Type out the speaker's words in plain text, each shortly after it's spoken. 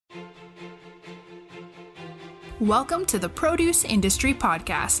Welcome to the Produce Industry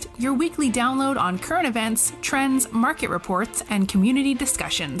Podcast, your weekly download on current events, trends, market reports, and community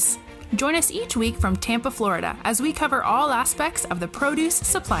discussions. Join us each week from Tampa, Florida, as we cover all aspects of the produce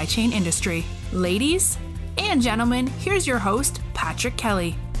supply chain industry. Ladies and gentlemen, here's your host, Patrick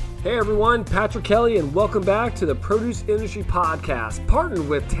Kelly. Hey everyone, Patrick Kelly, and welcome back to the Produce Industry Podcast, partnered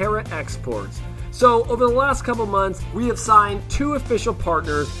with Terra Exports. So over the last couple months, we have signed 2 official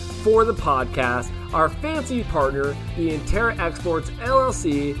partners for the podcast. Our fancy partner being Terra Exports,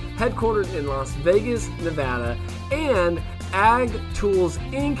 LLC, headquartered in Las Vegas, Nevada, and Ag Tools,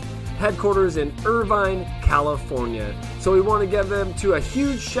 Inc., headquarters in Irvine, California. So we want to give them a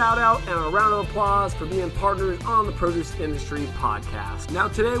huge shout out and a round of applause for being partners on the Produce Industry Podcast. Now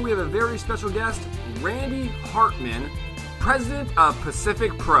today we have a very special guest, Randy Hartmann, president of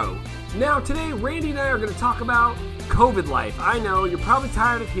Pacific Pro. Now today, Randy and I are going to talk about COVID life. I know you're probably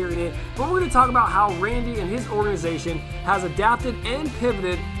tired of hearing it, but we're going to talk about how Randy and his organization has adapted and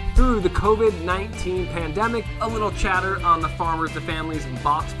pivoted through the COVID-19 pandemic, a little chatter on the Farmers to Families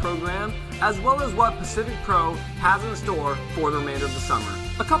Box program, as well as what Pacific Pro has in store for the remainder of the summer.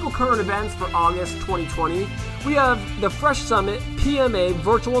 A couple current events for August 2020. We have the Fresh Summit PMA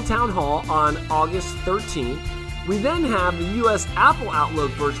Virtual Town Hall on August 13th. We then have the U.S. Apple Outlook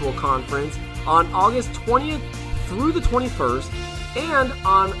Virtual Conference on August 20th through the 21st. And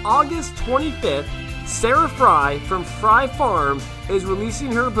on August 25th, Sarah Fry from Fry Farms is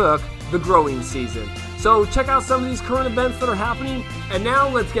releasing her book, The Growing Season. So check out some of these current events that are happening. And now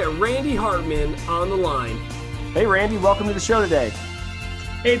let's get Randy Hartmann on the line. Hey Randy, welcome to the show today.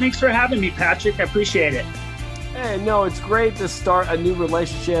 Hey, thanks for having me, Patrick. I appreciate it. Hey, no, it's great to start a new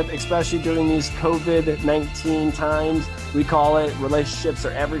relationship, especially during these COVID-19 times. We call it relationships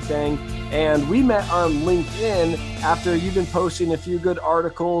are everything. And we met on LinkedIn after you've been posting a few good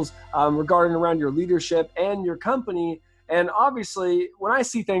articles regarding around your leadership and your company. And obviously, when I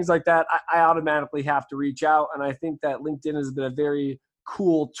see things like that, I automatically have to reach out. And I think that LinkedIn has been a very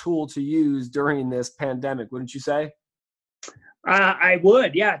cool tool to use during this pandemic, wouldn't you say? I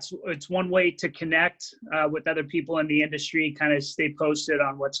would, yeah. It's one way to connect with other people in the industry, kind of stay posted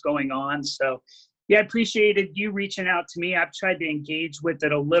on what's going on. So, yeah, I appreciated you reaching out to me. I've tried to engage with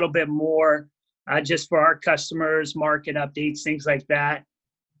it a little bit more just for our customers, market updates, things like that.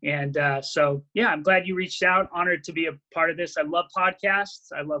 And so, yeah, I'm glad you reached out. Honored to be a part of this. I love podcasts.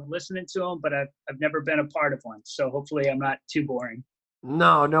 I love listening to them, but I've never been a part of one. So hopefully I'm not too boring.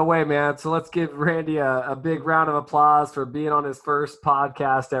 No way, man. So let's give Randy a big round of applause for being on his first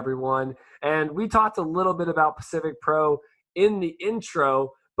podcast, everyone. And we talked a little bit about Pacific Pro in the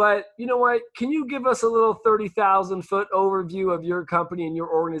intro, but you know what? Can you give us a little 30,000-foot overview of your company and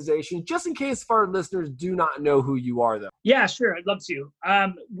your organization, just in case our listeners do not know who you are, though? Yeah, sure. I'd love to.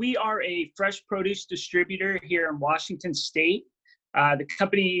 We are a fresh produce distributor here in Washington State. The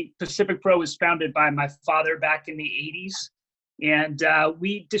company Pacific Pro was founded by my father back in the 80s. And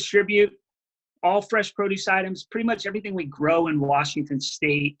we distribute all fresh produce items, pretty much everything we grow in Washington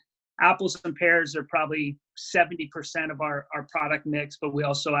State. Apples and pears are probably 70% of our product mix, but we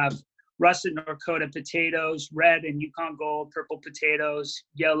also have russet North Dakota potatoes, red and Yukon Gold, purple potatoes,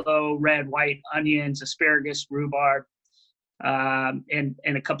 yellow, red, white onions, asparagus, rhubarb, and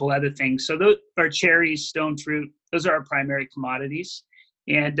a couple other things. So those are cherries, stone fruit. Those are our primary commodities.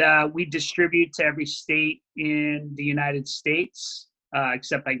 And we distribute to every state in the United States,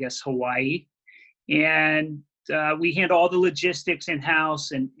 except, I guess, Hawaii. And we handle all the logistics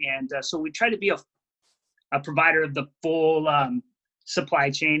in-house. And so we try to be a provider of the full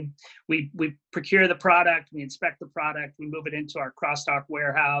supply chain. We procure the product, we inspect the product, we move it into our cross-dock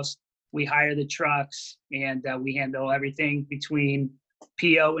warehouse, we hire the trucks, and we handle everything between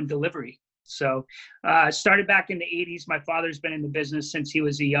PO and delivery. So started back in the 80s. My father's been in the business since he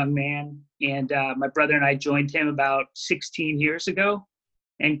was a young man. And my brother and I joined him about 16 years ago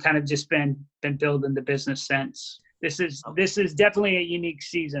and kind of just been building the business since. This is definitely a unique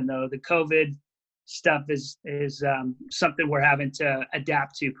season, though. The COVID stuff is something we're having to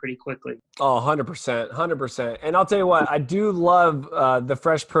adapt to pretty quickly. Oh, 100%. And I'll tell you what, I do love the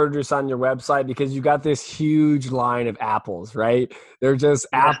fresh produce on your website because you got this huge line of apples, right? They're just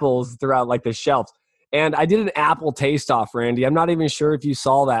apples throughout like the shelves. And I did an apple taste off, Randy. I'm not even sure if you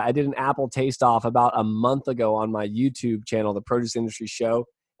saw that. I did an apple taste off about a month ago on my YouTube channel, The Produce Industry Show.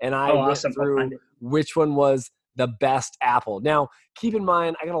 And I went through which one was the best apple. Now, keep in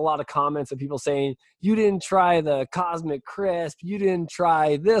mind, I got a lot of comments of people saying, you didn't try the Cosmic Crisp, you didn't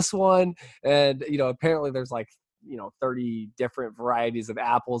try this one. And, apparently there's 30 different varieties of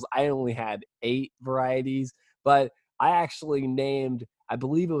apples. I only had 8 varieties, but I actually named, I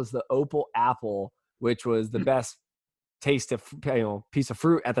believe it was the Opal Apple, which was the best taste of, piece of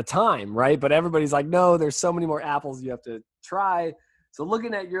fruit at the time, right? But everybody's like, no, there's so many more apples you have to try. So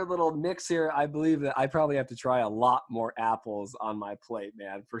looking at your little mix here, I believe that I probably have to try a lot more apples on my plate,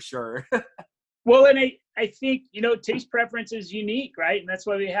 man, for sure. Well, and I think, taste preference is unique, right? And that's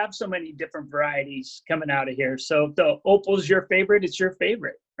why we have so many different varieties coming out of here. So if the opal's your favorite, it's your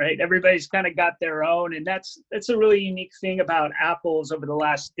favorite, right? Everybody's kind of got their own. And that's a really unique thing about apples over the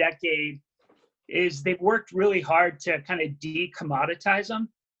last decade is they've worked really hard to kind of decommoditize them,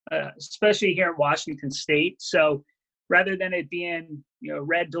 especially here in Washington State. So rather than it being,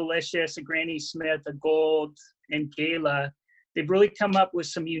 Red Delicious, a Granny Smith, a Gold, and Gala, they've really come up with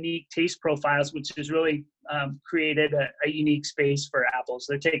some unique taste profiles, which has really created a unique space for apples.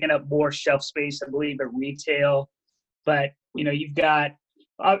 They're taking up more shelf space, I believe, at retail. But, you've got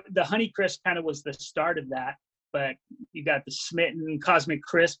the Honeycrisp kind of was the start of that. But you got the Smitten. Cosmic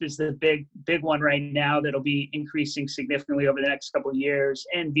Crisp is the big one right now that'll be increasing significantly over the next couple of years.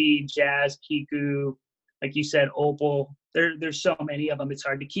 Envy, Jazz, Kiku, like you said, Opal. There's so many of them, it's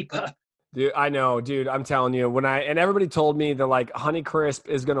hard to keep up. Dude, I know, dude. I'm telling you, and everybody told me that like Honeycrisp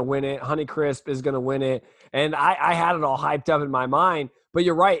is gonna win it. Honeycrisp is gonna win it, and I had it all hyped up in my mind. But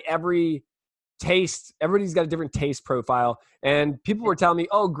you're right. Everybody's got a different taste profile, and people were telling me,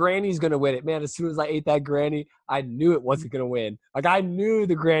 "Oh, Granny's gonna win it." Man, as soon as I ate that Granny, I knew it wasn't gonna win. Like I knew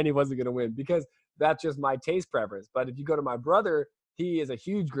the Granny wasn't gonna win because that's just my taste preference. But if you go to my brother, he is a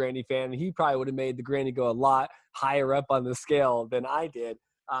huge Granny fan, and he probably would have made the Granny go a lot higher up on the scale than I did.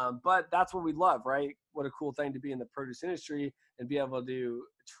 But that's what we love, right? What a cool thing to be in the produce industry and be able to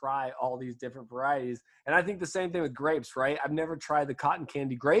try all these different varieties. And I think the same thing with grapes, right? I've never tried the cotton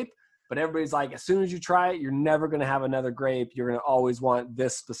candy grape, but everybody's like, as soon as you try it, you're never going to have another grape. You're going to always want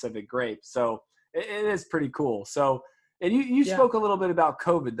this specific grape. So it is pretty cool. So, and you spoke a little bit about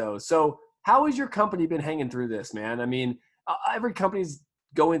COVID though. So how has your company been hanging through this, man? I mean, every company's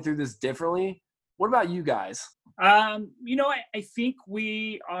going through this differently. What about you guys? I think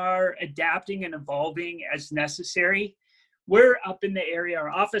we are adapting and evolving as necessary. We're up in the area. Our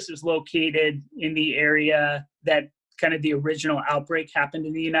office is located in the area that kind of the original outbreak happened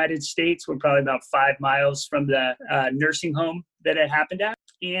in the United States. We're probably about 5 miles from the nursing home that it happened at.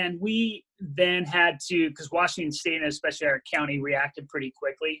 And we then had to, because Washington State and especially our county reacted pretty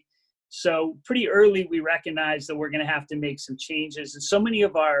quickly. So pretty early, we recognized that we're going to have to make some changes. And so many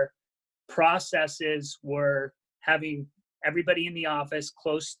of our processes were having everybody in the office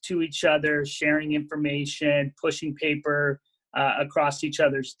close to each other, sharing information, pushing paper across each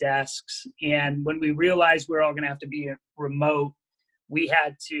other's desks. And when we realized we're all going to have to be remote, we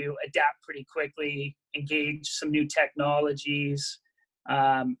had to adapt pretty quickly, engage some new technologies,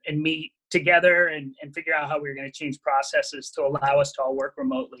 and meet together and figure out how we were going to change processes to allow us to all work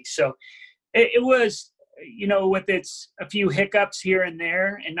remotely. So it was, with its a few hiccups here and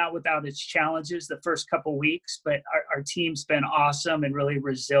there and not without its challenges the first couple weeks, but our team's been awesome and really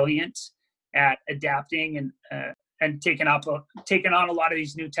resilient at adapting and taking on a lot of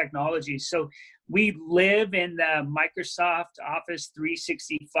these new technologies. So we live in the Microsoft Office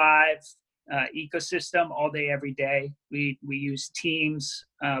 365 ecosystem all day, every day. We use Teams.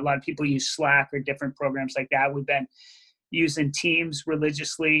 A lot of people use Slack or different programs like that. We've been using Teams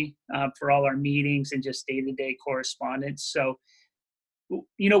religiously for all our meetings and just day-to-day correspondence. So,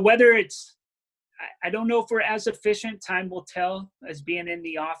 whether it's, I don't know if we're as efficient, time will tell, as being in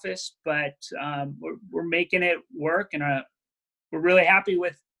the office, but we're making it work, and we're really happy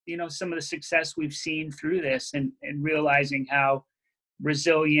with, some of the success we've seen through this and realizing how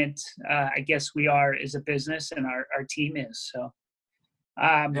resilient, I guess we are as a business and our team is. So.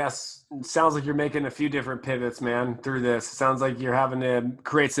 Yes. It sounds like you're making a few different pivots, man, through this. It sounds like you're having to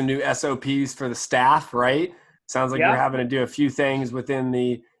create some new SOPs for the staff, right? Sounds like you're having to do a few things within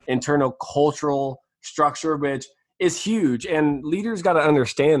the internal cultural structure, which is huge. And leaders got to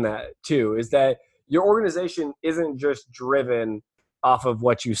understand that too, is that your organization isn't just driven off of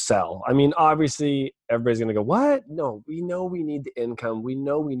what you sell. I mean, obviously everybody's going to go, what? No, we know we need the income. We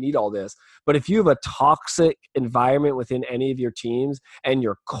know we need all this. But if you have a toxic environment within any of your teams and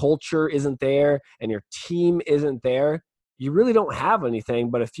your culture isn't there and your team isn't there, you really don't have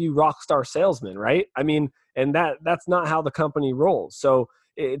anything but a few rock star salesmen, right? I mean, and that's not how the company rolls. So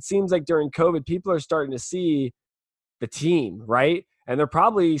it seems like during COVID, people are starting to see the team, right? And they're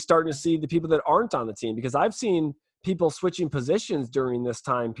probably starting to see the people that aren't on the team, because I've seen people switching positions during this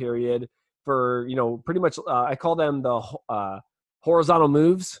time period for, pretty much, I call them the horizontal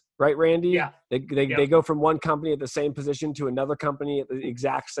moves, right, Randy? Yeah. They go from one company at the same position to another company at the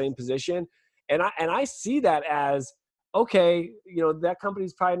exact same position. And I see that as okay, that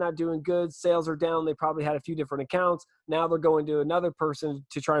company's probably not doing good. Sales are down. They probably had a few different accounts. Now they're going to another person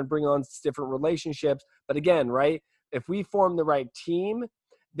to try and bring on different relationships. But again, right, if we form the right team,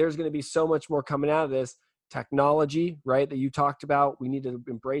 there's going to be so much more coming out of this. Technology, right, that you talked about. We need to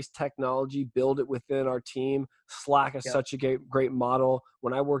embrace technology, build it within our team. Slack is such a great model.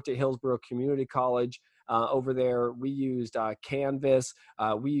 When I worked at Hillsborough Community College, over there, we used Canvas.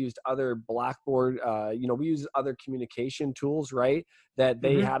 We used other Blackboard. We used other communication tools, right, that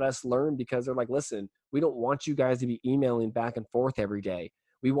they had us learn, because they're like, listen, we don't want you guys to be emailing back and forth every day.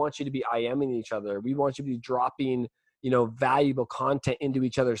 We want you to be IMing each other. We want you to be dropping, valuable content into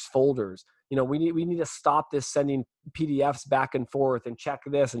each other's folders. We need to stop this sending PDFs back and forth and check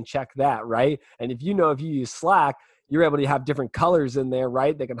this and check that, right? And if you use Slack, you're able to have different colors in there,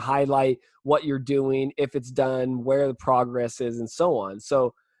 right? They can highlight what you're doing, if it's done, where the progress is, and so on.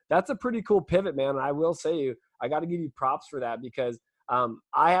 So that's a pretty cool pivot, man. And I will say, I got to give you props for that, because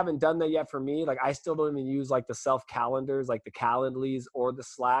I haven't done that yet for me. Like, I still don't even use like the self calendars, like the Calendly's or the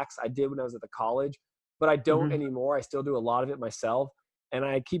Slacks. I did when I was at the college, but I don't anymore. I still do a lot of it myself. And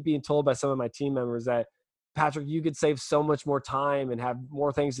I keep being told by some of my team members that, Patrick, you could save so much more time and have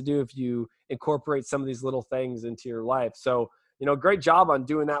more things to do if you incorporate some of these little things into your life. So, great job on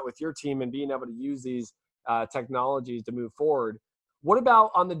doing that with your team and being able to use these technologies to move forward. What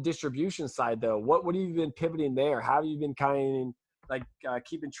about on the distribution side, though? What have you been pivoting there? How have you been kind of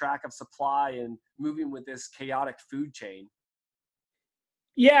keeping track of supply and moving with this chaotic food chain?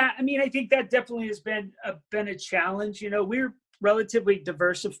 Yeah, I mean, I think that definitely has been a challenge. We're relatively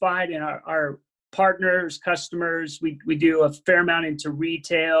diversified in our partners, customers. We do a fair amount into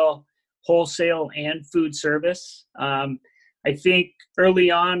retail, wholesale, and food service. I think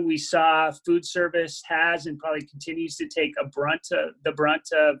early on we saw food service has and probably continues to take the brunt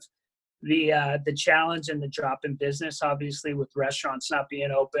of the challenge and the drop in business, obviously, with restaurants not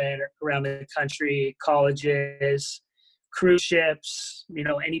being open around the country, colleges, cruise ships,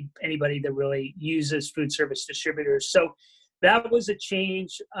 anybody that really uses food service distributors. So that was a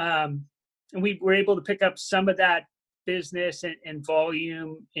change. And we were able to pick up some of that business and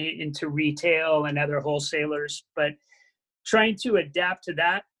volume into retail and other wholesalers. But trying to adapt to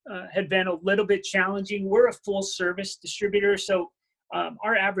that had been a little bit challenging. We're a full service distributor. So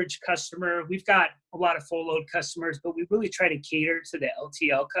our average customer, we've got a lot of full load customers, but we really try to cater to the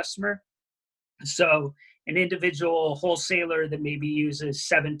LTL customer. So an individual wholesaler that maybe uses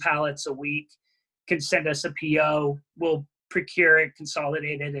 7 pallets a week can send us a PO. We'll procure it,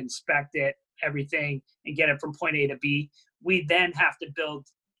 consolidate it, inspect it, everything, and get it from point A to B. We then have to build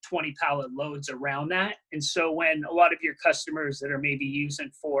 20 pallet loads around that. And so when a lot of your customers that are maybe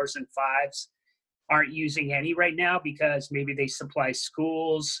using 4s and 5s aren't using any right now because maybe they supply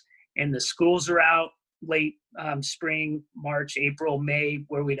schools and the schools are out late spring, March, April, May,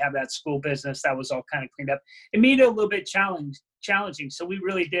 where we'd have that school business, that was all kind of cleaned up. It made it a little bit challenging. So we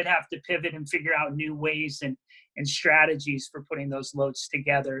really did have to pivot and figure out new ways and strategies for putting those loads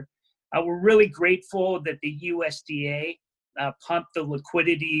together. We're really grateful that the USDA pumped the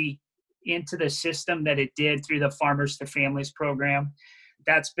liquidity into the system that it did through the Farmers to Families program.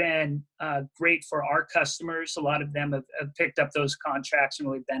 That's been great for our customers. A lot of them have picked up those contracts and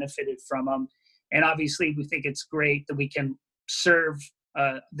really benefited from them. And obviously, we think it's great that we can serve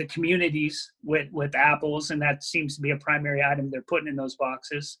the communities with apples, and that seems to be a primary item they're putting in those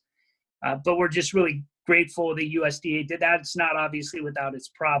boxes. But we're just really grateful the USDA did that. It's not obviously without its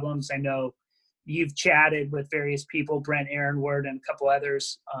problems. I know you've chatted with various people, Brent Aaronward and a couple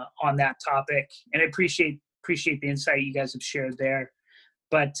others on that topic, and I appreciate the insight you guys have shared there.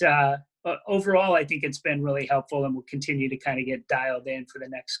 But overall, I think it's been really helpful, and we'll continue to kind of get dialed in for the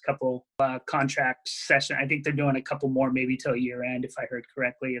next couple contract session. I think they're doing a couple more, maybe till year end, if I heard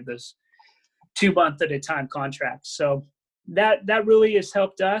correctly, of those 2-month at a time contracts. So that really has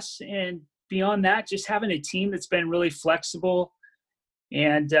helped us. And beyond that, just having a team that's been really flexible.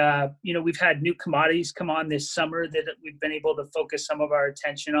 And, we've had new commodities come on this summer that we've been able to focus some of our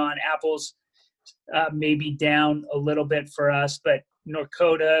attention on. Apples maybe down a little bit for us, but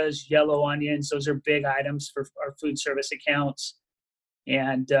Norcotas, yellow onions, those are big items for our food service accounts.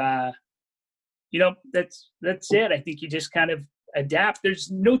 And, that's it. I think you just kind of adapt. There's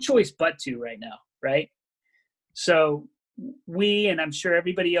no choice but to right now, right? So we, and I'm sure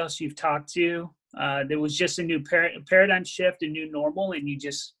everybody else you've talked to, there was just a new paradigm shift, a new normal, and you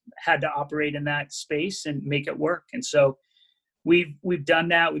just had to operate in that space and make it work. And so we've done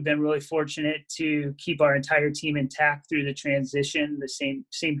that. We've been really fortunate to keep our entire team intact through the transition. The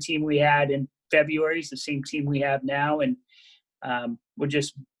same team we had in February is the same team we have now, and we're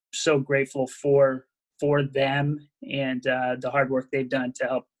just so grateful for for them and the hard work they've done to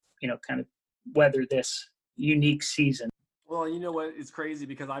help, kind of weather this unique season. Well, you know what? It's crazy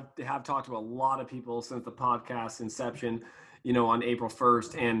because I have talked to a lot of people since the podcast inception, on April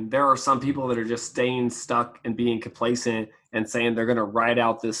 1st. And there are some people that are just staying stuck and being complacent and saying they're going to ride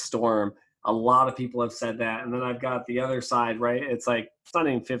out this storm. A lot of people have said that. And then I've got the other side, right? It's like, it's not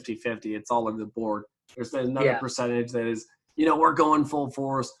even 50-50. It's all over the board. There's another percentage that is, we're going full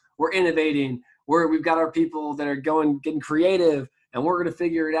force. We're innovating. We've got our people that are getting creative, and we're going to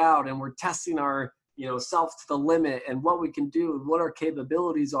figure it out. And we're testing our, self to the limit and what we can do and what our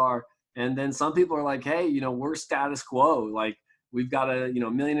capabilities are. And then some people are like, hey, we're status quo. Like, we've got a,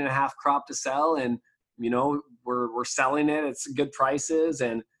 $1.5 million crop to sell, and, we're selling it. It's good prices,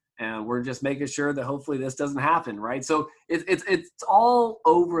 and we're just making sure that hopefully this doesn't happen. Right. So it's all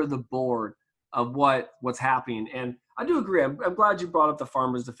over the board of what's happening. And I do agree. I'm glad you brought up the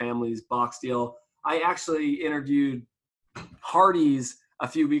farmers to families box deal. I actually interviewed Hardee's a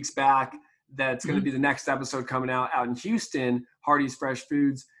few weeks back. That's going to be the next episode coming out in Houston, Hardee's Fresh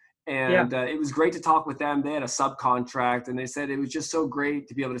Foods. And it was great to talk with them. They had a subcontract, and they said it was just so great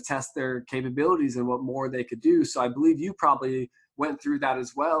to be able to test their capabilities and what more they could do. So I believe you probably went through that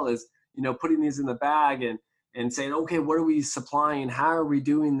as well, as, putting these in the bag and saying, okay, what are we supplying? How are we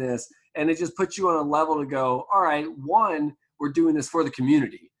doing this? And it just puts you on a level to go, all right, one, we're doing this for the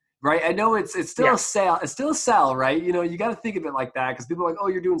community. Right. I know it's still a sale. It's still a sell, right? You got to think of it like that, because people are like, oh,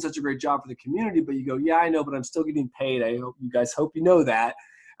 you're doing such a great job for the community. But you go, yeah, I know, but I'm still getting paid. I hope you guys know that.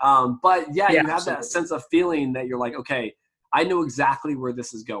 But you have absolutely. That sense of feeling that you're like, okay, I know exactly where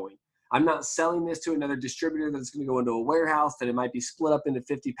this is going. I'm not selling this to another distributor that's going to go into a warehouse, that it might be split up into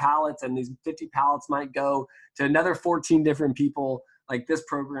 50 pallets, and these 50 pallets might go to another 14 different people. Like, this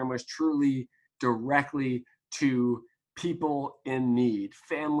program was truly directly to people in need,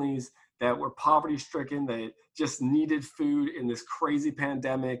 families that were poverty stricken, that just needed food in this crazy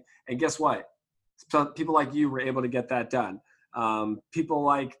pandemic. And guess what? So people like you were able to get that done. People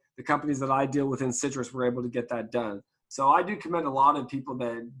like the companies that I deal with in citrus were able to get that done. So I do commend a lot of people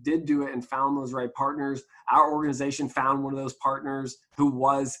that did do it and found those right partners. Our organization found one of those partners who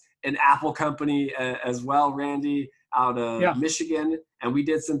was an apple company as well, Randy, out of Michigan. And we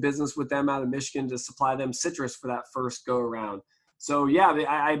did some business with them out of Michigan to supply them citrus for that first go around. So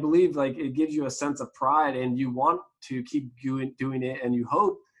I believe like it gives you a sense of pride, and you want to keep doing it. And you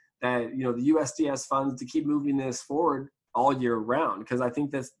hope that, the USDS funds to keep moving this forward all year round, because I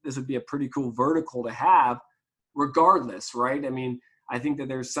think this would be a pretty cool vertical to have regardless. Right. I mean, I think that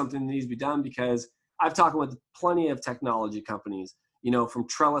there's something that needs to be done, because I've talked with plenty of technology companies, from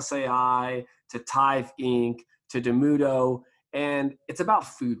Trellis AI to Tive Inc. to Demudo, and it's about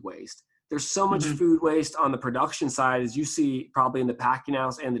food waste. There's so much food waste on the production side, as you see probably in the packing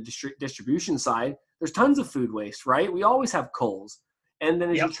house and the distribution side. There's tons of food waste, right? We always have coals. And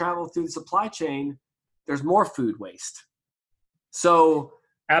then as you travel through the supply chain, there's more food waste. So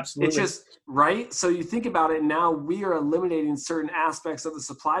absolutely, it's just right. So you think about it, now we are eliminating certain aspects of the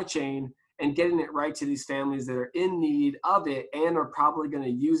supply chain and getting it right to these families that are in need of it and are probably going to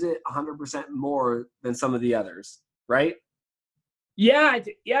use it 100% more than some of the others, right? Yeah,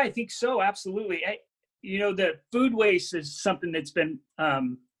 I think so. Absolutely. The food waste is something that's been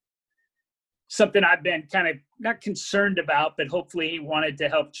something I've been kind of not concerned about, but hopefully wanted to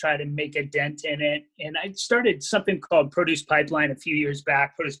help try to make a dent in it. And I started something called Produce Pipeline a few years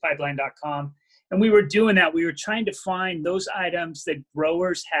back, producepipeline.com. And we were doing that. We were trying to find those items that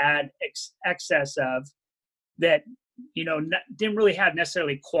growers had excess of that, didn't really have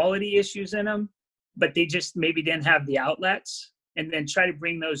necessarily quality issues in them, but they just maybe didn't have the outlets, and then try to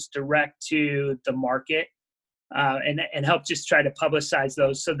bring those direct to the market and help just try to publicize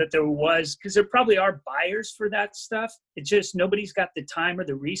those, so that there was, because there probably are buyers for that stuff. It's just nobody's got the time or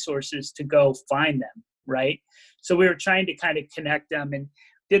the resources to go find them, right? So we were trying to kind of connect them, and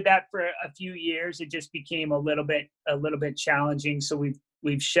did that for a few years. It just became a little bit challenging. So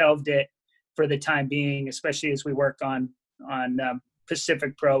we've shelved it for the time being, especially as we work on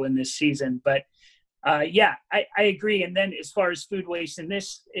Pacific Pro in this season. But I agree. And then as far as food waste in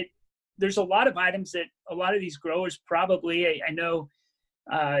this, there's a lot of items that a lot of these growers probably, I know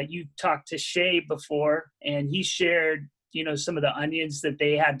you talked to Shay before, and he shared, some of the onions that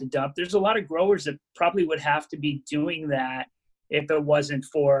they had to dump. There's a lot of growers that probably would have to be doing that if it wasn't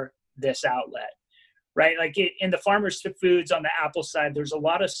for this outlet, right? Like in the farmers to foods on the apple side, there's a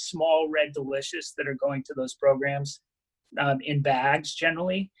lot of small red delicious that are going to those programs in bags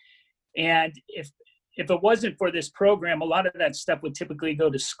generally. And if it wasn't for this program, a lot of that stuff would typically go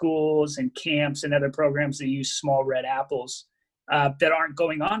to schools and camps and other programs that use small red apples. that aren't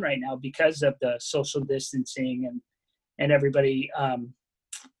going on right now because of the social distancing and everybody,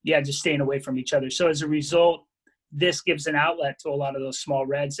 just staying away from each other. So as a result, this gives an outlet to a lot of those small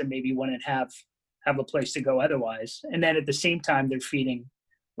reds that maybe wouldn't have a place to go otherwise. And then at the same time, they're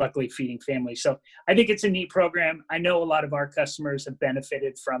luckily feeding families. So I think it's a neat program. I know a lot of our customers have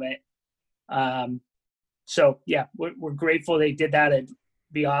benefited from it. We're grateful they did that. It'd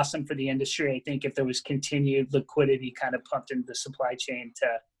be awesome for the industry. I think if there was continued liquidity kind of pumped into the supply chain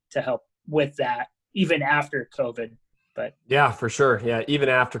to help with that, even after COVID. But yeah, for sure. Yeah, even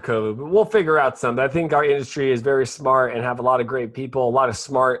after COVID, but we'll figure out something. I think our industry is very smart and have a lot of great people, a lot of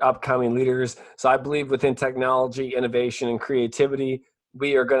smart upcoming leaders. So I believe within technology, innovation, and creativity,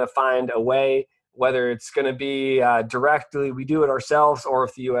 we are going to find a way, whether it's going to be directly we do it ourselves or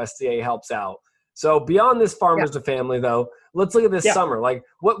if the USDA helps out. So beyond this farmers to family, though, let's look at this summer. Like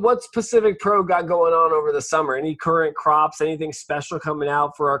what's Pacific Pro got going on over the summer? Any current crops, anything special coming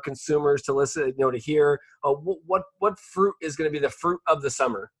out for our consumers to listen, to hear? What fruit is going to be the fruit of the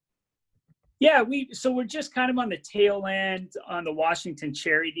summer? Yeah, we're just kind of on the tail end on the Washington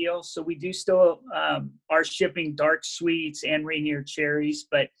cherry deal. So we do still are shipping dark sweets and Rainier cherries,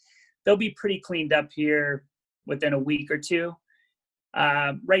 but they'll be pretty cleaned up here within a week or two.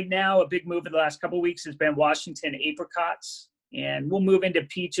 Right now, a big move in the last couple of weeks has been Washington apricots, and we'll move into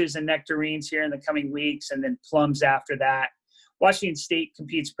peaches and nectarines here in the coming weeks, and then plums after that. Washington State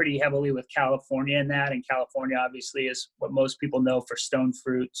competes pretty heavily with California in that, and California obviously is what most people know for stone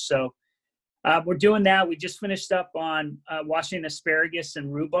fruit. So we're doing that. We just finished up on Washington asparagus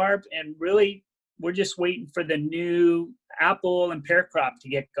and rhubarb, and really we're just waiting for the new apple and pear crop to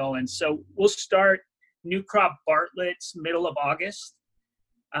get going. So we'll start new crop Bartlett's middle of August.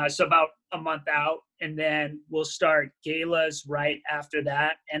 So about a month out, and then we'll start galas right after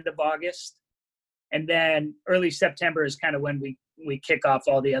that, end of August. And then early September is kind of when we kick off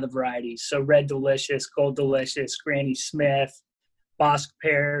all the other varieties. So Red Delicious, Gold Delicious, Granny Smith, Bosque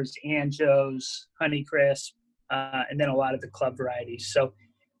pears, Anjos, Honeycrisp, and then a lot of the club varieties. So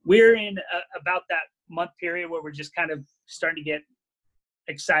we're in about that month period where we're just kind of starting to get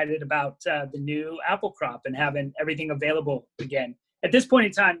excited about the new apple crop and having everything available again. At this point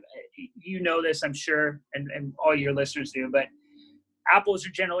in time, this, I'm sure, and all your listeners do, but apples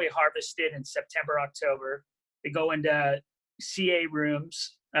are generally harvested in September, October. They go into CA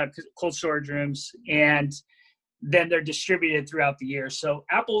rooms, cold storage rooms, and then they're distributed throughout the year. So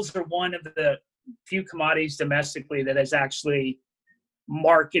apples are one of the few commodities domestically that is actually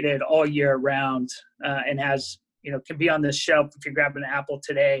marketed all year round and has, can be on the shelf if you're grabbing an apple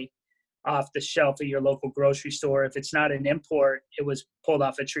today off the shelf of your local grocery store. If it's not an import, it was pulled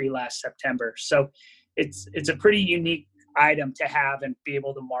off a tree last September. So it's a pretty unique item to have and be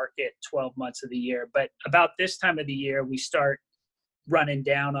able to market 12 months of the year. But about this time of the year, we start running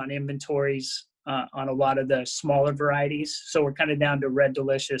down on inventories on a lot of the smaller varieties. So we're kind of down to Red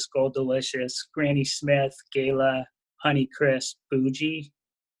Delicious, Gold Delicious, Granny Smith, Gala, Honeycrisp, Bougie,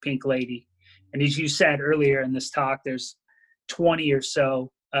 Pink Lady. And as you said earlier in this talk, there's 20 or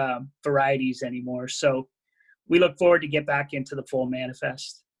so varieties anymore. So we look forward to get back into the full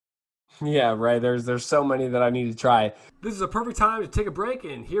manifest. Yeah, right. There's so many that I need to try. This is a perfect time to take a break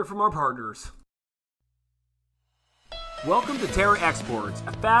and hear from our partners. Welcome to Terra Exports,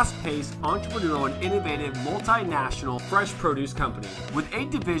 a fast-paced, entrepreneurial, and innovative multinational fresh produce company with 8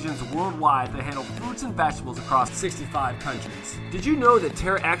 divisions worldwide that handle fruits and vegetables across 65 countries. Did you know that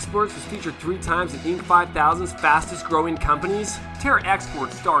Terra Exports was featured 3 times in Inc. 5000's fastest-growing companies? Terra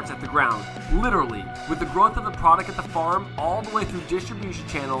Exports starts at the ground, literally, with the growth of the product at the farm all the way through distribution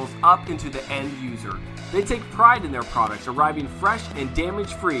channels up into the end user. They take pride in their products arriving fresh and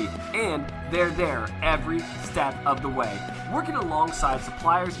damage-free, and they're there every step of the way, working alongside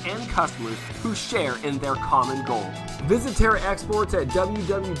suppliers and customers who share in their common goal. Visit Terra Exports at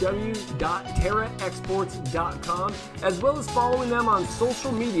www.terraexports.com, as well as following them on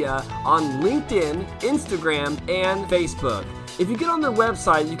social media on LinkedIn, Instagram, and Facebook. If you get on their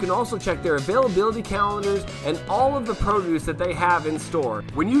website, you can also check their availability calendars and all of the produce that they have in store.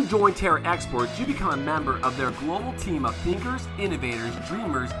 When you join Terra Exports, you become a member of their global team of thinkers, innovators,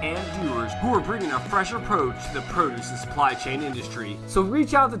 dreamers, and doers who are bringing a fresh approach to the produce and supply chain industry. So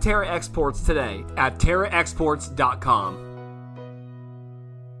reach out to Terra Exports today at terraexports.com.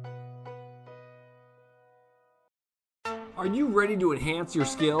 Are you ready to enhance your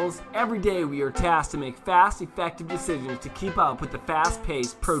skills? Every day we are tasked to make fast, effective decisions to keep up with the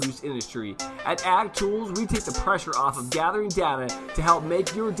fast-paced produce industry. At Ag Tools, we take the pressure off of gathering data to help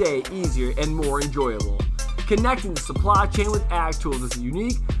make your day easier and more enjoyable. Connecting the supply chain with Ag Tools is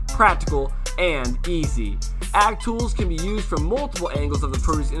unique, practical, and easy. Ag tools can be used from multiple angles of the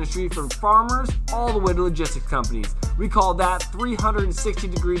produce industry, from farmers all the way to logistics companies. We call that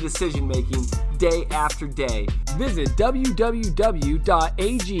 360-degree decision making day after day. Visit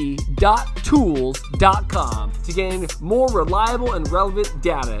www.ag.tools.com to gain more reliable and relevant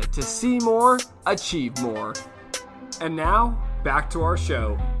data to see more, achieve more. And now, back to our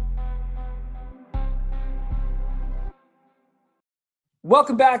show.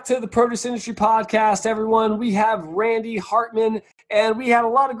 Welcome back to the Produce Industry Podcast, everyone. We have Randy Hartmann, and we had a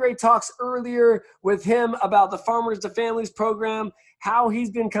lot of great talks earlier with him about the Farmers to Families program, how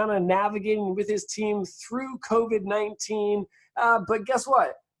he's been kind of navigating with his team through COVID-19. But guess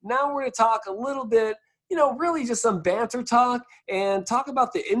what? Now we're going to talk a little bit, really just some banter talk and talk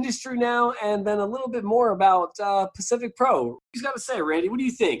about the industry now, and then a little bit more about Pacific Pro. He's got to say, Randy, what do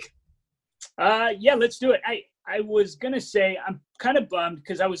you think? Yeah, let's do it. I was going to say I'm kind of bummed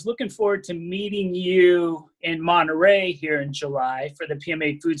because I was looking forward to meeting you in Monterey here in July for the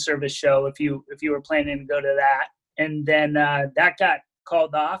PMA Food Service show, if you were planning to go to that. And then that got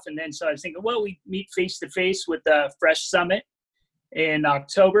called off. And then so I was thinking, well, we meet face-to-face with the Fresh Summit in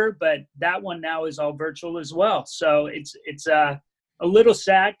October, but that one now is all virtual as well. So it's a little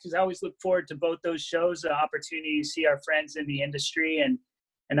sad because I always look forward to both those shows, the opportunity to see our friends in the industry, and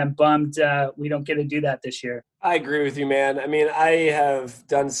I'm bummed we don't get to do that this year. I agree with you, man. I mean, I have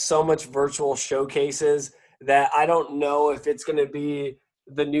done so much virtual showcases that I don't know if it's going to be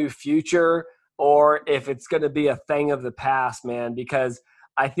the new future or if it's going to be a thing of the past, man, because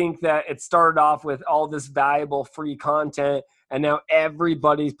I think that it started off with all this valuable free content, and now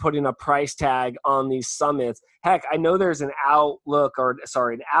everybody's putting a price tag on these summits. Heck, I know there's an Apple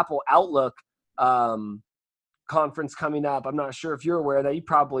Outlook conference coming up. I'm not sure if you're aware of that. You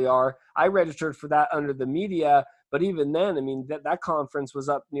probably are. I registered for that under the media, but even then, I mean, that conference was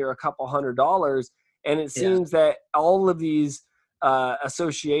up near a couple $100, and it seems that all of these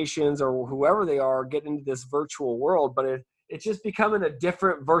associations or whoever they are get into this virtual world, but it's just becoming a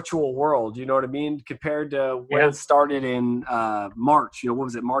different virtual world. You know what I mean? Compared to when it started in March. What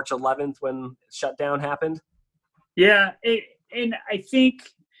was it, March 11th when shutdown happened? Yeah, and I think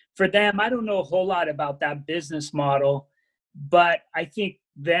for them, I don't know a whole lot about that business model, but I think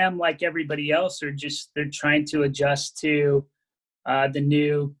them, like everybody else, they're trying to adjust to the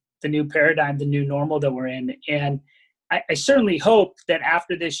new paradigm, the new normal that we're in. And I certainly hope that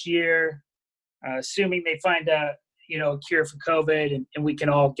after this year, assuming they find a cure for COVID and we can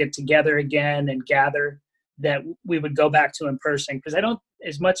all get together again and gather, that we would go back to in person. Because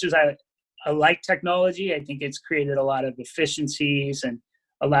as much as I like technology, I think it's created a lot of efficiencies and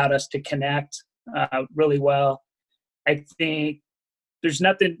allowed us to connect really well. I think there's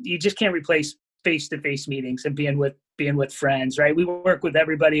nothing, you just can't replace face-to-face meetings and being with friends, right? We work with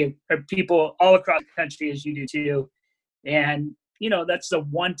everybody, people all across the country, as you do too. And, that's the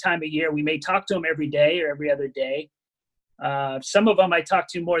one time a year. We may talk to them every day or every other day. Some of them I talk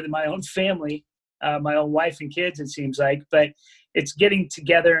to more than my own family, my own wife and kids, it seems like. But it's getting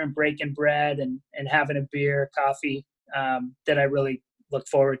together and breaking bread and having a beer, coffee, that I really look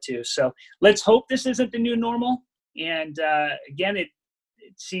forward to. So let's hope this isn't the new normal. And again, it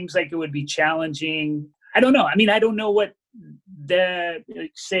seems like it would be challenging. I don't know. I mean, I don't know what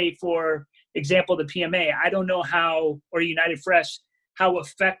say, for example, the PMA, I don't know or United Fresh, how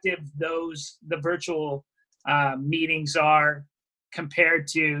effective the virtual meetings are compared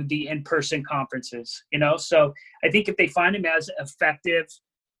to the in-person conferences, So I think if they find them as effective,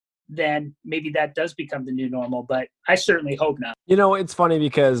 then maybe that does become the new normal, but I certainly hope not. It's funny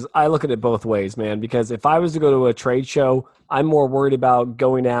because I look at it both ways, man, because if I was to go to a trade show, I'm more worried about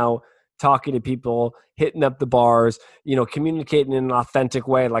going out, talking to people, hitting up the bars, communicating in an authentic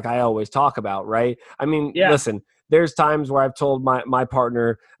way like I always talk about, right? I mean, listen, there's times where I've told my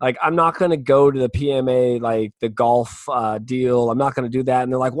partner, like, I'm not going to go to the PMA, like the golf deal. I'm not going to do that.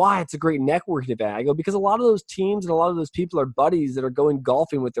 And they're like, why? It's a great networking event. I go, because a lot of those teams and a lot of those people are buddies that are going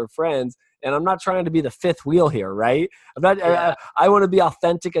golfing with their friends. And I'm not trying to be the fifth wheel here, right? I want to be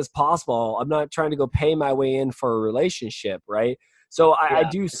authentic as possible. I'm not trying to go pay my way in for a relationship, right? So I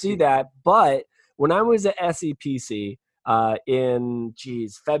do see that. But when I was at SEPC in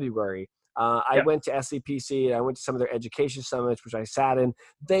February, I went to SEPC and I went to some of their education summits, which I sat in.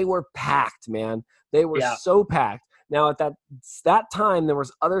 They were packed, man. They were so packed. Now, at that time, there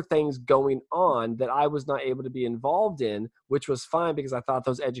was other things going on that I was not able to be involved in, which was fine because I thought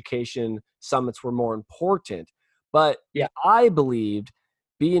those education summits were more important. But I believed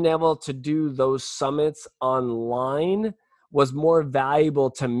being able to do those summits online was more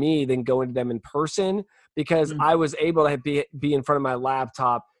valuable to me than going to them in person, because I was able to be in front of my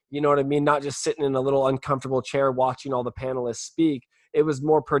laptop, You know what I mean? Not just sitting in a little uncomfortable chair watching all the panelists speak. It was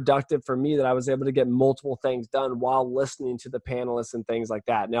more productive for me that I was able to get multiple things done while listening to the panelists and things like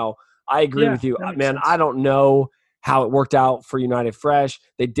that. Now, I agree with you, that makes man. sense. I don't know how it worked out for United Fresh.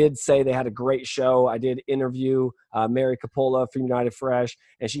 They did say they had a great show. I did interview Mary Capola from United Fresh,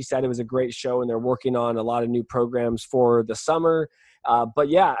 and she said it was a great show, and they're working on a lot of new programs for the summer. But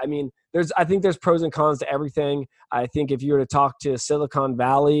yeah, I mean, I think there's pros and cons to everything. I think if you were to talk to Silicon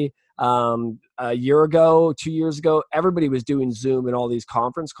Valley a year ago, 2 years ago, everybody was doing Zoom and all these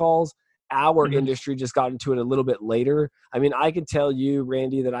conference calls. Our industry just got into it a little bit later. I mean, I can tell you,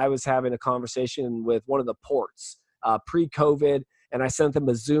 Randy, that I was having a conversation with one of the ports pre-COVID, and I sent them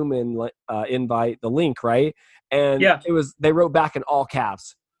a Zoom invite, the link, right? And they wrote back in all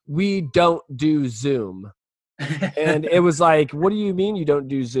caps, "We don't do Zoom." And it was like, what do you mean you don't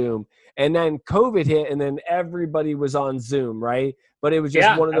do Zoom? And then COVID hit, and then everybody was on Zoom, right? But it was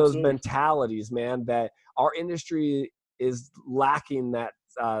just one of those mentalities, man, that our industry is lacking that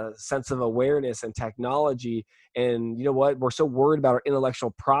sense of awareness and technology. And you know what? We're so worried about our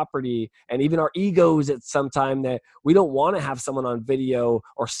intellectual property and even our egos at some time that we don't want to have someone on video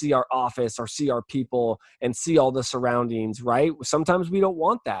or see our office or see our people and see all the surroundings, right? Sometimes we don't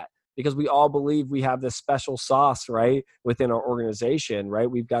want that, because we all believe we have this special sauce, right, within our organization,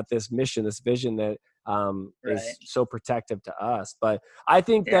 right? We've got this mission, this vision that is so protective to us. But I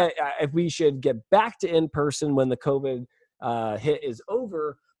think that if we should get back to in-person when the COVID hit is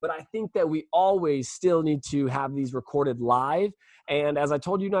over, but I think that we always still need to have these recorded live. And as I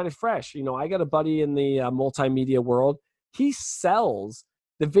told United Fresh, you know, I got a buddy in the multimedia world. He sells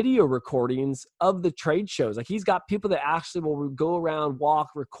the video recordings of the trade shows. Like, he's got people that actually will go around, walk,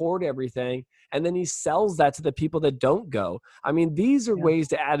 record everything, and then he sells that to the people that don't go. I mean, these are ways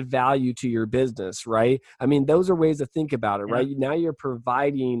to add value to your business, right? I mean, those are ways to think about it, right? Now you're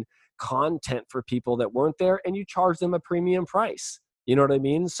providing content for people that weren't there, and you charge them a premium price. You know what I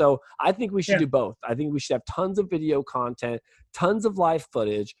mean? So I think we should do both. I think we should have tons of video content, tons of live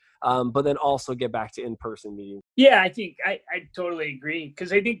footage, but then also get back to in-person meetings. Yeah, I think I totally agree,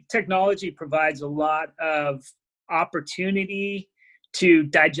 because I think technology provides a lot of opportunity to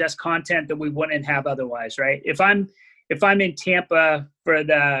digest content that we wouldn't have otherwise, right? If I'm in Tampa for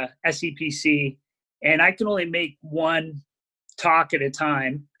the SEPC and I can only make one talk at a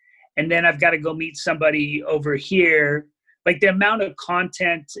time, and then I've got to go meet somebody over here, like the amount of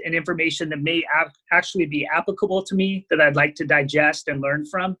content and information that may actually be applicable to me that I'd like to digest and learn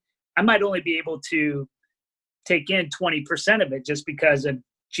from, I might only be able to take in 20% of it just because of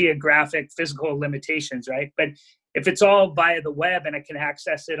geographic, physical limitations, right? But if it's all via the web and I can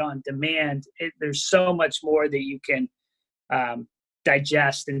access it on demand, there's so much more that you can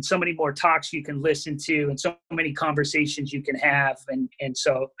digest, and so many more talks you can listen to, and so many conversations you can have. And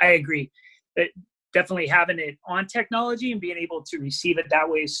so I agree that definitely having it on technology and being able to receive it that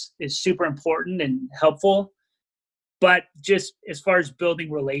way is super important and helpful. But just as far as building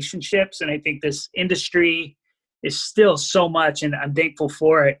relationships, and I think this industry is still so much, and I'm thankful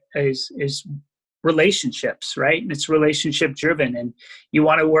for it, is relationships, right? And it's relationship driven, and you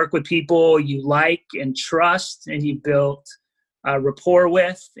want to work with people you like and trust, and you build rapport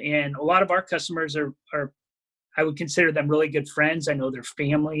with. And a lot of our customers are I would consider them really good friends. I know their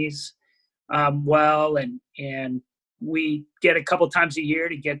families well, and we get a couple times a year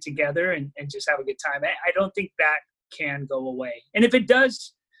to get together and just have a good time. I don't think that can go away. And if it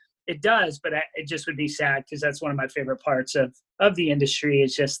does, it does, but it just would be sad, because that's one of my favorite parts of the industry,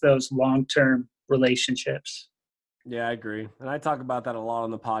 is just those long-term relationships. Yeah, I agree. And I talk about that a lot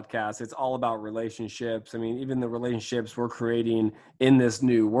on the podcast. It's all about relationships. I mean, even the relationships we're creating in this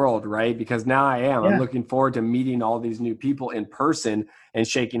new world, right? Because now I'm looking forward to meeting all these new people in person and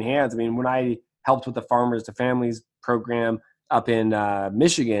shaking hands. I mean, when I helped with the Farmers to Families program up in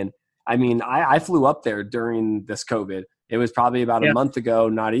Michigan, I mean, I flew up there during this COVID. It was probably about a month ago,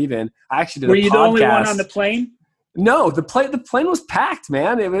 not even. I actually did Were a podcast. you the only one on the plane? No, the plane was packed,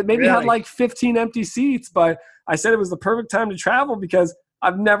 man. It maybe had like 15 empty seats, but I said it was the perfect time to travel because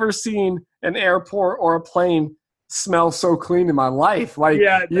I've never seen an airport or a plane smell so clean in my life. Like,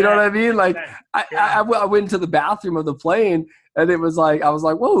 you know what I mean? Like, I went to the bathroom of the plane, and it was like, I was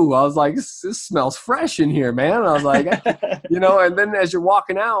like, whoa. I was like, this smells fresh in here, man. And I was like, you know, and then as you're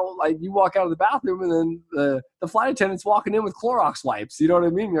walking out, like you walk out of the bathroom, and then the flight attendant's walking in with Clorox wipes. You know what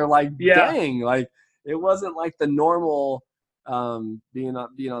I mean? You're like, dang, like it wasn't like the normal being on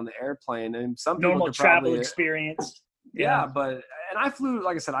the airplane, and some normal people travel experience. Yeah, but I flew,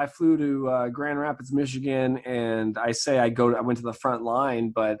 like I said, I flew to Grand Rapids, Michigan, and I went to the front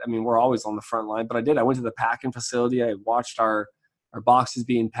line, but I mean, we're always on the front line, but I went to the packing facility. I watched our our boxes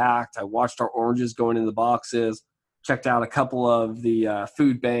being packed. I watched our oranges going in the boxes, checked out a couple of the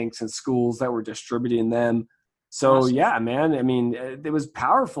food banks and schools that were distributing them. So Awesome. yeah, man, I mean, it was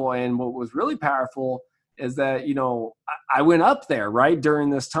powerful. And what was really powerful is that, I went up there right during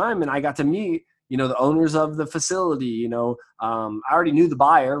this time, and I got to meet, the owners of the facility. I already knew the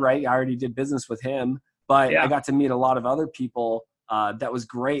buyer, right? I already did business with him, but I got to meet a lot of other people. That was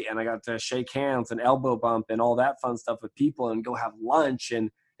great. And I got to shake hands and elbow bump and all that fun stuff with people and go have lunch. And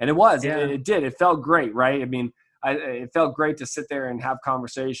it did. It felt great, right? I mean, it felt great to sit there and have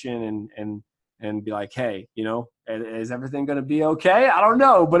conversation and be like, hey, is everything going to be okay? I don't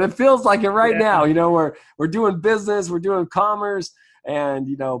know, but it feels like it right now. We're doing business, we're doing commerce, and,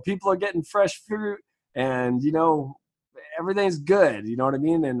 people are getting fresh fruit, and, everything's good. You know what I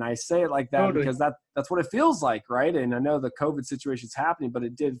mean? And I say it like that because that's what it feels like, right? And I know the COVID situation's happening, but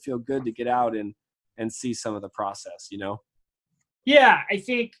it did feel good to get out and see some of the process, Yeah, I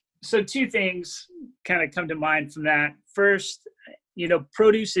think so. Two things kind of come to mind from that. First,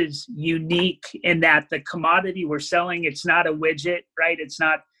 produce is unique in that the commodity we're selling, it's not a widget, right? It's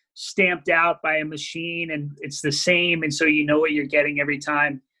not stamped out by a machine and it's the same. And so you know what you're getting every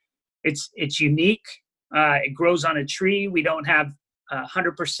time. It's unique. It grows on a tree. We don't have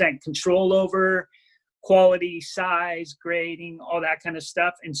 100% control over quality, size, grading, all that kind of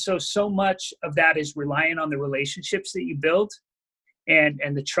stuff. And so much of that is reliant on the relationships that you build and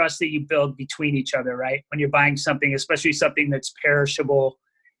the trust that you build between each other, right? When you're buying something, especially something that's perishable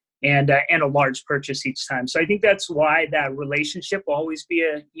and a large purchase each time. So I think that's why that relationship will always be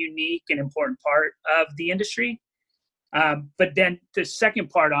a unique and important part of the industry. But then the second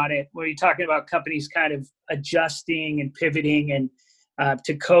part on it, where you're talking about companies kind of adjusting and pivoting and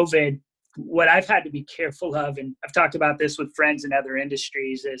to COVID, what I've had to be careful of, and I've talked about this with friends in other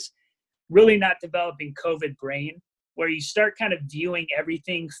industries, is really not developing COVID brain, where you start kind of viewing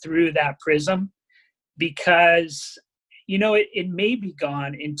everything through that prism, because it may be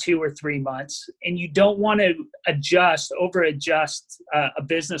gone in 2 or 3 months, and you don't want to over adjust a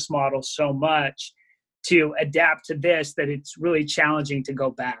business model so much to adapt to this that it's really challenging to go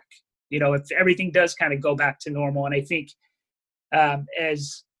back. If everything does kind of go back to normal. And I think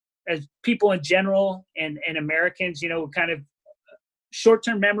as people in general and Americans, kind of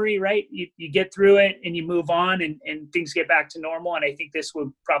short-term memory, right? You get through it and you move on and things get back to normal. And I think this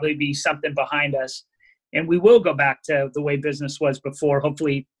would probably be something behind us. And we will go back to the way business was before,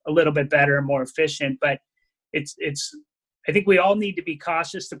 hopefully a little bit better and more efficient. But I think we all need to be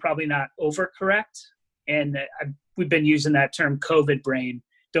cautious to probably not overcorrect. And we've been using that term COVID brain.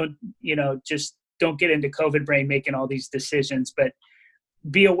 Just don't get into COVID brain making all these decisions, but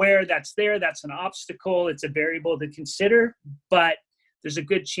be aware that's there. That's an obstacle. It's a variable to consider, but there's a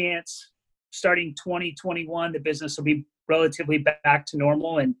good chance starting 2021, the business will be relatively back to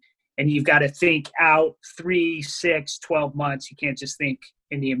normal. And you've got to think out 3, 6, 12 months. You can't just think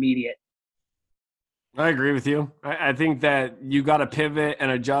in the immediate. I agree with you. I think that you got to pivot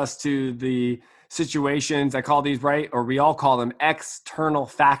and adjust to the situations. I call these, right? Or we all call them external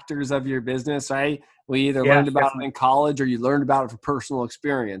factors of your business, right? We either learned about it in college or you learned about it from personal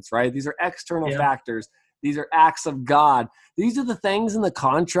experience, right? These are external factors. These are acts of God. These are the things in the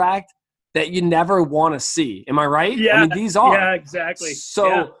contract that you never want to see. Am I right? Yeah. I mean, these are. Yeah, exactly.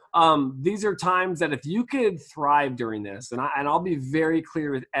 So these are times that if you could thrive during this, and I'll be very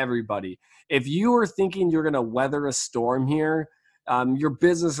clear with everybody, if you are thinking you're going to weather a storm here, your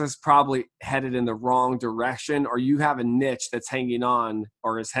business is probably headed in the wrong direction, or you have a niche that's hanging on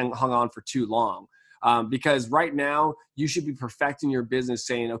or is hung on for too long. Because right now you should be perfecting your business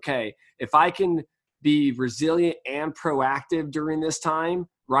saying, okay, if I can be resilient and proactive during this time,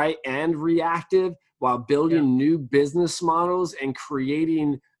 right, and reactive while building new business models and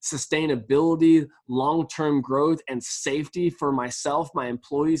creating sustainability, long-term growth, and safety for myself, my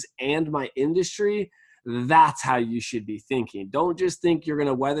employees, and my industry, that's how you should be thinking. Don't just think you're going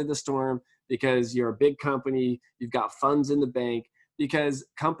to weather the storm because you're a big company, you've got funds in the bank, because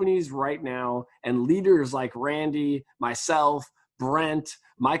companies right now and leaders like Randy, myself, Brent,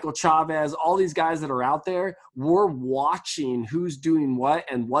 Michael Chavez, all these guys that are out there, we're watching who's doing what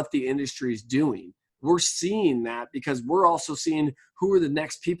and what the industry is doing. We're seeing that because we're also seeing who are the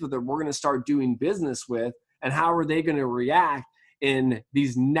next people that we're going to start doing business with and how are they going to react in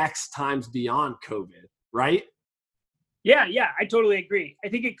these next times beyond COVID, right? Yeah, I totally agree. I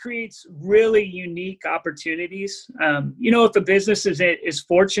think it creates really unique opportunities. If a business is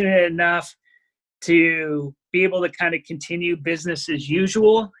fortunate enough to be able to kind of continue business as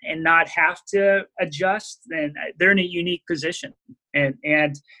usual and not have to adjust, then they're in a unique position.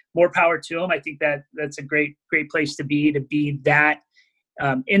 And more power to them. I think that's a great place to be that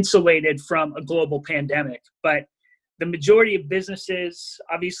insulated from a global pandemic. But the majority of businesses,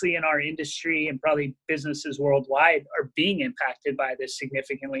 obviously in our industry and probably businesses worldwide, are being impacted by this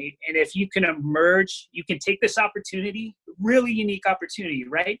significantly. And if you can emerge, you can take this opportunity, really unique opportunity,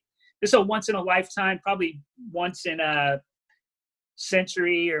 right? This is a once in a lifetime, probably once in a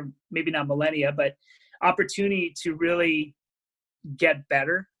century, or maybe not millennia, but opportunity to really get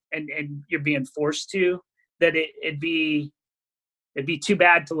better, and you're being forced to, that it'd be too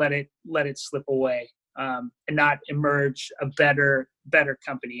bad to let it slip away, and not emerge a better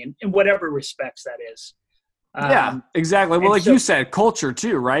company in whatever respects that is. Yeah, exactly. Well, like you said, culture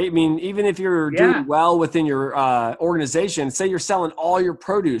too, right? I mean, even if you're doing well within your organization, say you're selling all your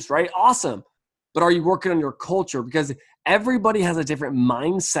produce, right? Awesome. But are you working on your culture? Because everybody has a different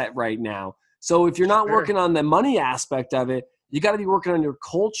mindset right now. So if you're not working on the money aspect of it, you got to be working on your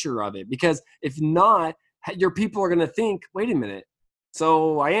culture of it. Because if not, your people are going to think, wait a minute.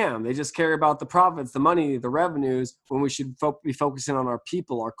 So they just care about the profits, the money, the revenues, when we should be focusing on our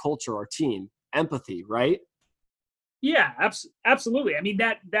people, our culture, our team, empathy, right? Yeah, absolutely. I mean,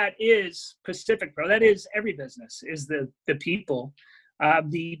 that is Pacific Pro. That is every business, is the people.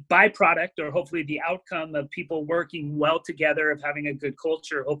 The byproduct, or hopefully the outcome of people working well together, of having a good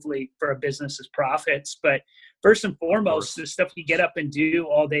culture, hopefully for a business's profits. But first and foremost, the stuff you get up and do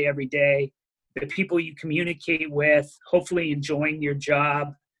all day, every day, the people you communicate with, hopefully enjoying your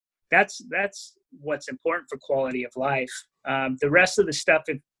job. That's what's important for quality of life. The rest of the stuff,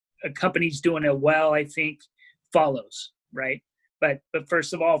 if a company's doing it well, I think follows, right? But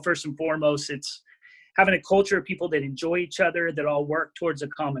first and foremost, it's having a culture of people that enjoy each other, that all work towards a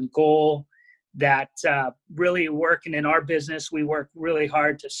common goal, that really work. And in our business, we work really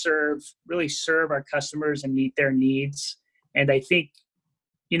hard to serve our customers and meet their needs. And I think,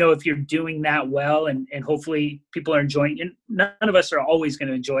 if you're doing that well, and hopefully people are enjoying it, none of us are always going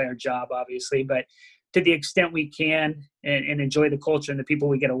to enjoy our job, obviously, but to the extent we can, and enjoy the culture and the people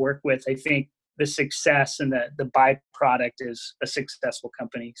we get to work with, I think the success and the byproduct is a successful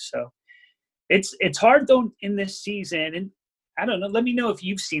company. So it's hard though in this season, and I don't know, let me know if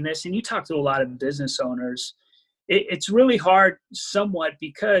you've seen this, and you talk to a lot of business owners. It's really hard somewhat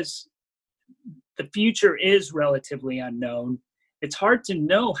because the future is relatively unknown. It's hard to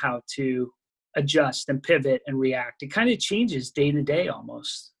know how to adjust and pivot and react. It kind of changes day to day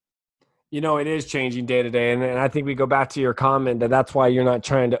almost. It is changing day to day. And I think we go back to your comment that's why you're not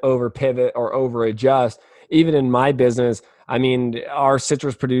trying to over pivot or over adjust. Even in my business, I mean, our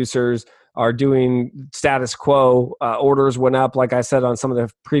citrus producers are doing status quo. Orders went up, like I said, on some of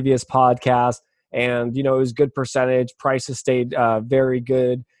the previous podcasts. And, it was good percentage. Prices stayed very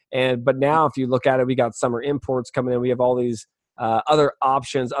good. But now if you look at it, we got summer imports coming in. We have all these other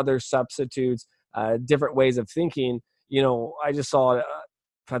options, other substitutes, different ways of thinking. I just saw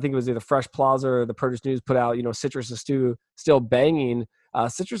I think it was either Fresh Plaza or the Produce News put out, citrus is still banging.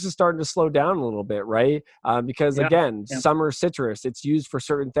 Citrus is starting to slow down a little bit, right? Because summer citrus, it's used for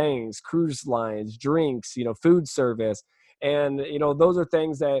certain things, cruise lines, drinks, food service. And, those are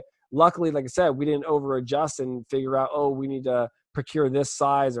things that luckily, like I said, we didn't over adjust and figure out, we need to procure this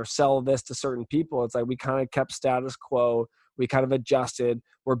size or sell this to certain people. It's like we kind of kept status quo. We kind of adjusted.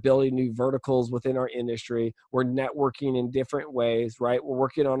 We're building new verticals within our industry. We're networking in different ways, right? We're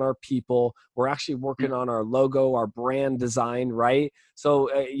working on our people. We're actually working on our logo, our brand design, right? So,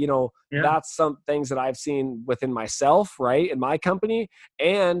 that's some things that I've seen within myself, right? In my company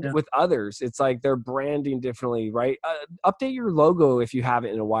and with others. It's like they're branding differently, right? Update your logo if you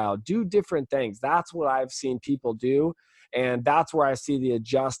haven't in a while. Do different things. That's what I've seen people do. And that's where I see the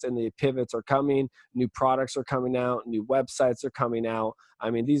adjust and the pivots are coming. New products are coming out. New websites are coming out. I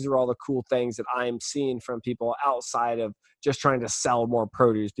mean, these are all the cool things that I'm seeing from people outside of just trying to sell more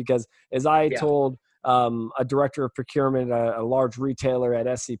produce. Because as I told a director of procurement, a large retailer at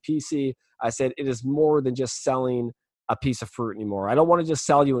SCPC, I said, it is more than just selling a piece of fruit anymore. I don't want to just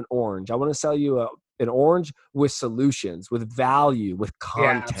sell you an orange. I want to sell you an orange with solutions, with value, with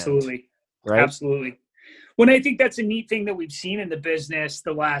content. Yeah, absolutely. Right? Absolutely. Well, I think that's a neat thing that we've seen in the business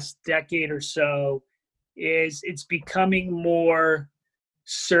the last decade or so is it's becoming more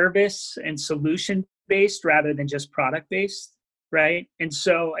service and solution based rather than just product based, right? And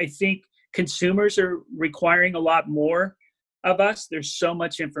so I think consumers are requiring a lot more of us. There's so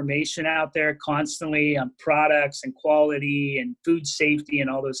much information out there constantly on products and quality and food safety and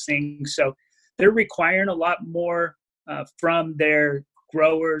all those things. So they're requiring a lot more from their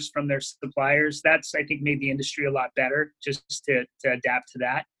growers from their suppliers. That's, I think, made the industry a lot better just to adapt to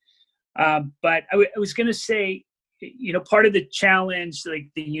that. But I was going to say, part of the challenge, like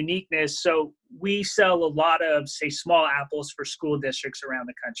the uniqueness. So we sell a lot of, say, small apples for school districts around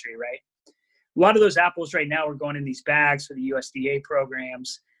the country, right? A lot of those apples right now are going in these bags for the USDA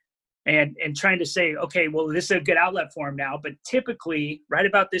programs and trying to say, okay, well, this is a good outlet for them now. But typically, right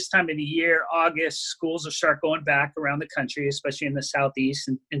about this time of the year, August, schools will start going back around the country, especially in the Southeast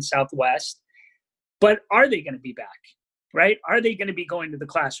and Southwest. But are they going to be back, right? Are they going to be going to the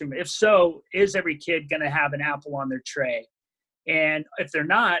classroom? If so, is every kid going to have an apple on their tray? And if they're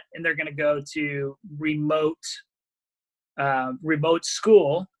not, and they're going to go to remote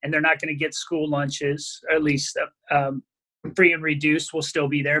school, and they're not going to get school lunches, or at least free and reduced will still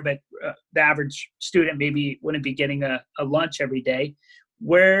be there, but the average student maybe wouldn't be getting a lunch every day.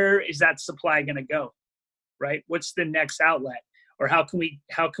 Where is that supply going to go, right? What's the next outlet? Or how can we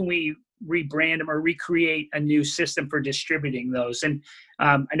rebrand them or recreate a new system for distributing those? And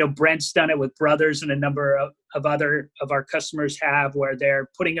I know Brent's done it with Brothers, and a number of other of our customers have, where they're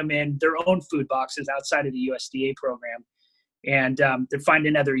putting them in their own food boxes outside of the USDA program. And they're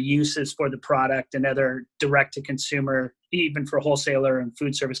finding other uses for the product and other direct-to-consumer, even for wholesaler and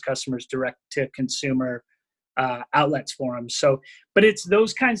food service customers, direct-to-consumer outlets for them. So, but it's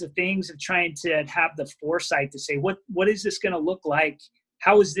those kinds of things of trying to have the foresight to say, what is this going to look like?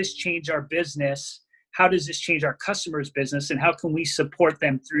 How does this change our business? How does this change our customers' business? And how can we support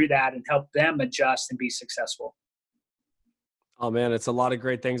them through that and help them adjust and be successful? Oh man, it's a lot of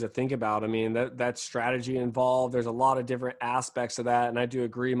great things to think about. I mean, that strategy involved. There's a lot of different aspects of that. And I do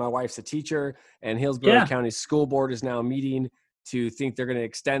agree. My wife's a teacher, and Hillsborough County School Board is now meeting to think they're going to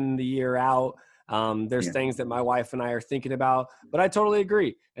extend the year out. There's things that my wife and I are thinking about, but I totally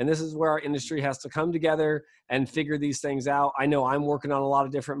agree. And this is where our industry has to come together and figure these things out. I know I'm working on a lot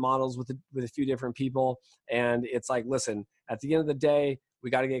of different models with a few different people. And it's like, listen, at the end of the day,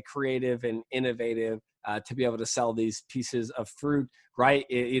 we got to get creative and innovative to be able to sell these pieces of fruit, right?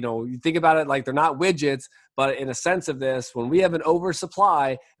 You think about it like they're not widgets, but in a sense of this, when we have an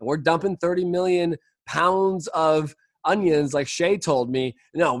oversupply and we're dumping 30 million pounds of onions, like Shay told me,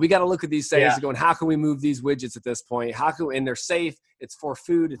 no, we got to look at these things and going, how can we move these widgets at this point? And they're safe. It's for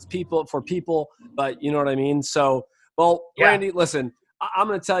food. It's for people, but you know what I mean? So, well, Randy, listen, I'm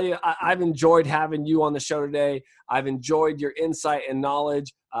going to tell you, I've enjoyed having you on the show today. I've enjoyed your insight and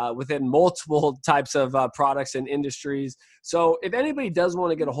knowledge within multiple types of products and industries. So if anybody does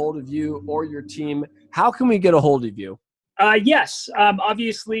want to get a hold of you or your team, how can we get a hold of you? Yes,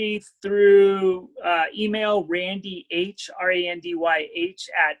 obviously through email, Randy H, RANDYH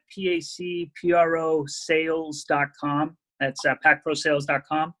at pacprosales.com. That's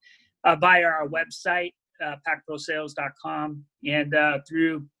pacprosales.com. Via our website, pacprosales.com, and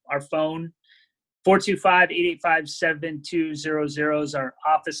through our phone, 425-885-7200 is our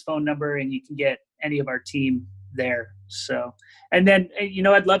office phone number, and you can get any of our team there. So, and then,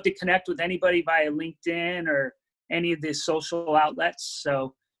 I'd love to connect with anybody via LinkedIn or any of the social outlets.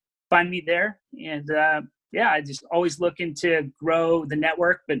 So find me there. And I just always looking to grow the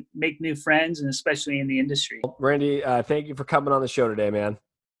network, but make new friends, and especially in the industry. Randy, thank you for coming on the show today, man.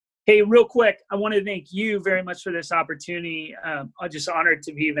 Hey, real quick, I want to thank you very much for this opportunity. I'm just honored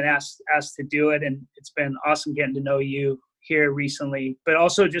to be even asked to do it. And it's been awesome getting to know you here recently, but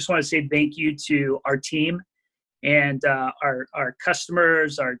also just want to say thank you to our team and our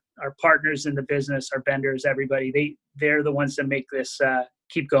customers, our partners in the business, our vendors, everybody. They're the ones that make this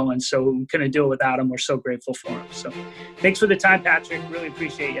keep going. So we couldn't do it without them. We're so grateful for them. So thanks for the time, Patrick. Really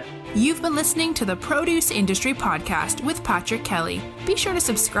appreciate you. You've been listening to the Produce Industry Podcast with Patrick Kelly. Be sure to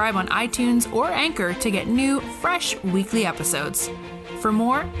subscribe on iTunes or Anchor to get new, fresh weekly episodes. For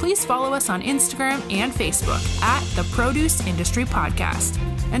more, please follow us on Instagram and Facebook at the Produce Industry Podcast.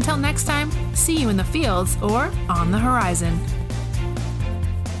 Until next time, see you in the fields or on the horizon.